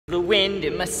The wind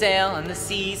in my sail and the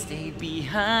sea stayed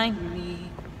behind me.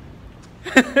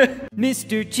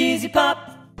 Mr. Cheesy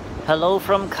Pop. Hello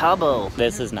from Cabo.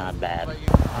 This is not bad. I mean,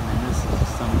 this is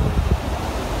just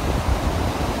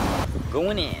unbelievable.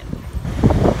 Going in.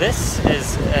 This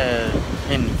is an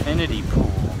infinity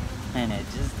pool, and it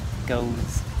just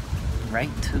goes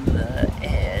right to the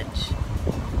edge.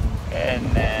 And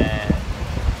then,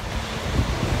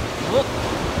 whoop.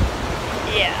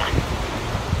 Yeah.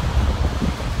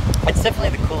 It's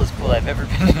definitely the coolest pool I've ever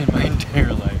been in my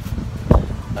entire life.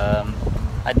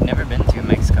 I'd never been to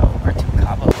Mexico or to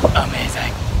Cabo.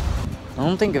 Amazing. I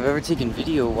don't think I've ever taken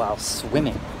video while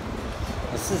swimming.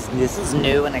 This is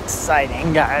new and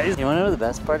exciting, guys. You wanna know the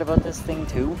best part about this thing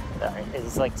too?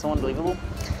 It's like so unbelievable.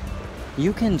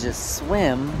 You can just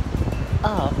swim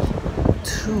up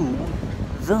to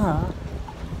the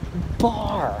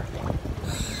bar.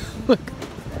 Look,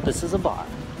 this is a bar.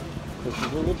 This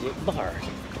is a legit bar.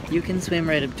 You can swim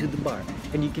right up to the bar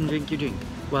and you can drink your drink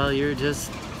while you're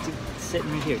just sitting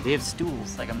right here. They have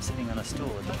stools, like I'm sitting on a stool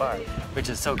at the bar, which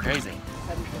is so crazy.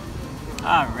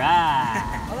 All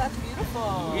right. Oh, that's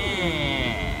beautiful.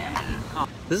 Yeah.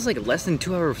 This is like a less than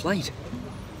 2-hour flight.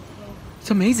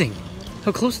 It's amazing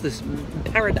how close this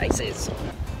paradise is. Go.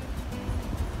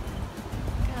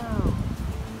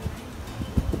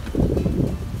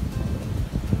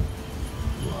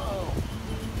 Whoa.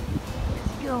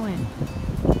 He's going.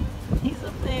 He's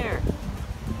up there.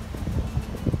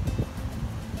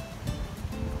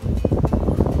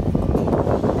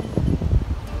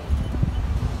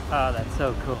 Oh, that's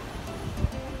so cool.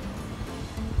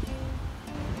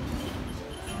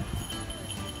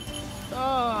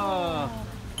 Oh!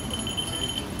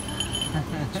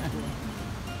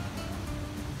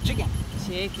 Chicken!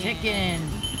 Chicken!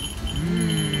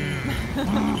 Mm.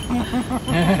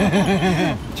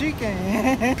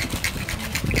 Chicken!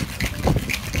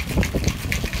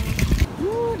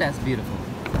 Ooh, that's beautiful.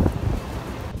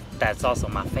 That's also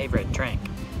my favorite drink.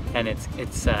 And it's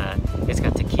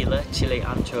got tequila, chile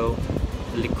ancho,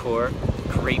 liqueur,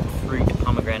 grapefruit,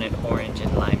 pomegranate, orange,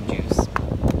 and lime juice.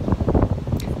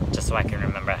 Just so I can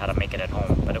remember how to make it at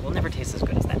home, but it will never taste as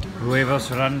good as that. Huevos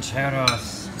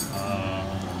rancheros.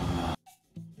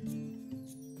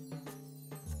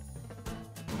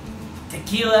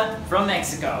 Tequila from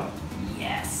Mexico.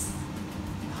 Yes.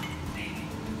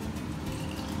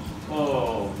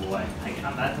 Oh boy,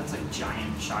 that's a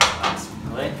giant shot glass.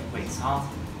 Really? Wait, salt?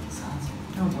 Salt?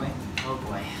 Oh boy. Oh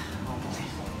boy. Oh boy.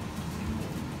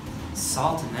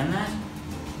 Salt and then that?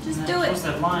 Just do it. I'm supposed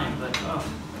to have lime, but oh.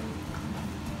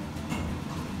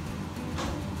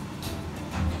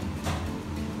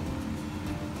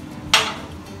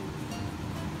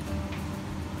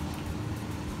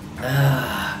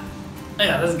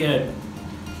 Yeah, that's good.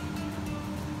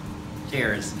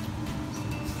 Cheers.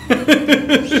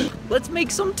 Let's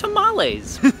make some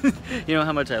tamales. You know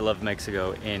how much I love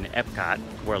Mexico in Epcot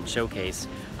World Showcase.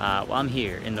 Well, I'm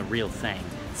here in the real thing,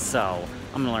 so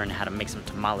I'm gonna learn how to make some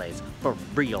tamales for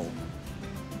real.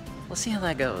 We'll see how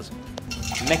that goes.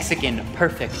 Mexican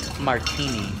perfect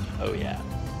martini. Oh yeah.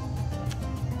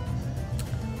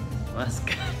 Well, that's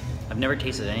good. I've never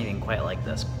tasted anything quite like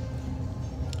this.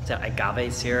 It's got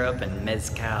agave syrup and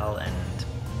mezcal and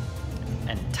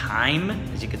thyme,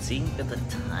 as you can see. Look at the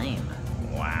thyme.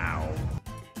 Wow.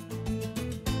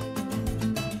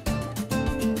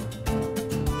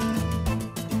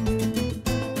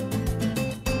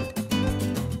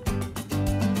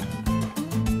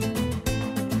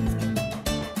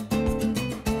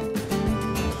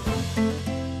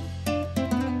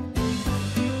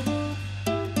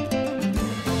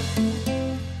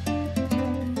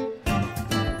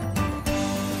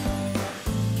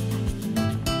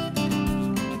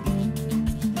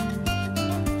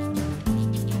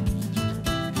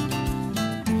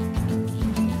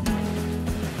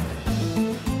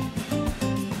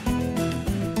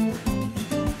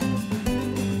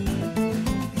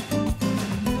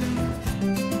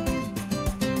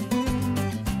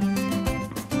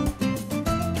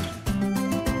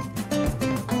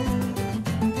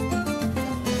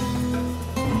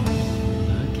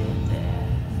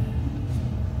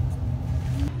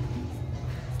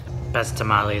 Best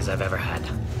tamales I've ever had.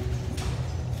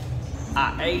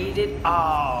 I ate it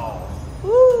all.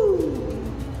 Woo!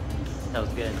 That was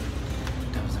good.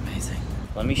 That was amazing.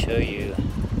 Let me show you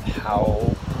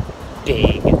how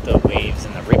big the waves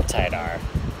in the riptide are.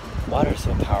 Water's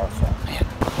so powerful, man.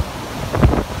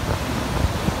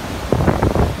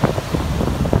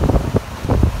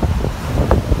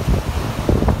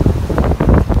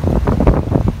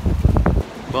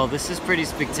 Well, this is pretty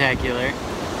spectacular.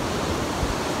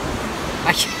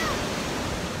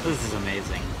 This is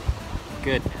amazing.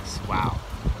 Goodness, wow.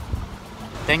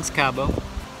 Thanks, Cabo,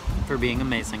 for being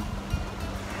amazing.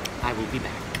 I will be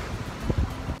back.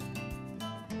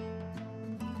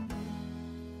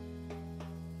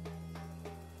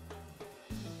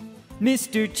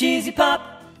 Mr. Cheesy Pop,